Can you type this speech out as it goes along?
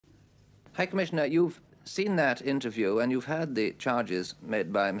High Commissioner, you've seen that interview and you've heard the charges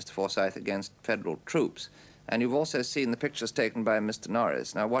made by Mr. Forsyth against federal troops, and you've also seen the pictures taken by Mr.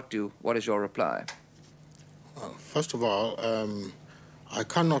 Norris. Now, what is your reply? First of all, I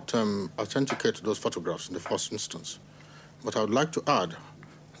cannot authenticate those photographs in the first instance, but I would like to add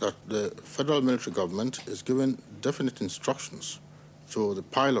that the federal military government is giving definite instructions to the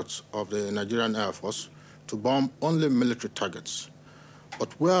pilots of the Nigerian Air Force to bomb only military targets.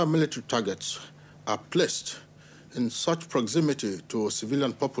 But where military targets are placed in such proximity to a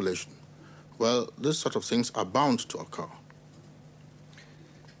civilian population, well, these sort of things are bound to occur.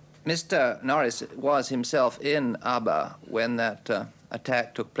 Mr. Norris was himself in Aba when that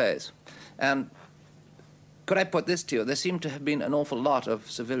attack took place. And could I put this to you? There seem to have been an awful lot of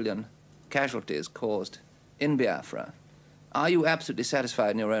civilian casualties caused in Biafra. Are you absolutely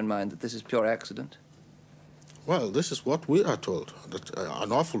satisfied in your own mind that this is pure accident? Well, this is what we are told, that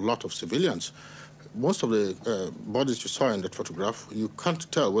an awful lot of civilians. Most of the bodies you saw in that photograph, you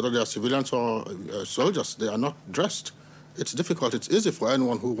can't tell whether they are civilians or soldiers. They are not dressed. It's difficult. It's easy for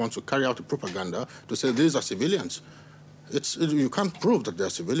anyone who wants to carry out a propaganda to say these are civilians. You can't prove that they're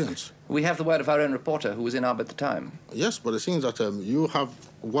civilians. We have the word of our own reporter who was in Aba at the time. Yes, but the thing is that you have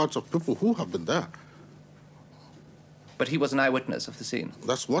words of people who have been there. But he was an eyewitness of the scene.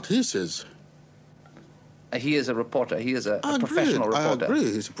 That's what he says. He is a reporter. He is a professional reporter. I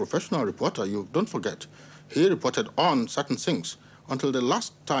agree. He's a professional reporter. You don't forget. He reported on certain things until the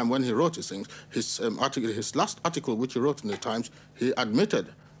last time when he wrote his things. His last article, which he wrote in the Times, he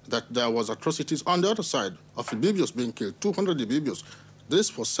admitted that there was atrocities on the other side of Ibibios being killed, 200 Ibibios.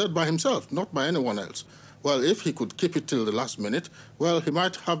 This was said by himself, not by anyone else. Well, if he could keep it till the last minute, well, he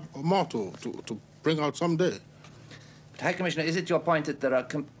might have more to bring out someday. But, High Commissioner, is it your point that there are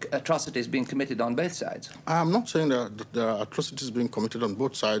atrocities being committed on both sides? I'm not saying that there are atrocities being committed on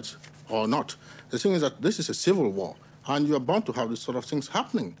both sides or not. The thing is that this is a civil war, and you're bound to have these sort of things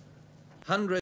happening. Hundreds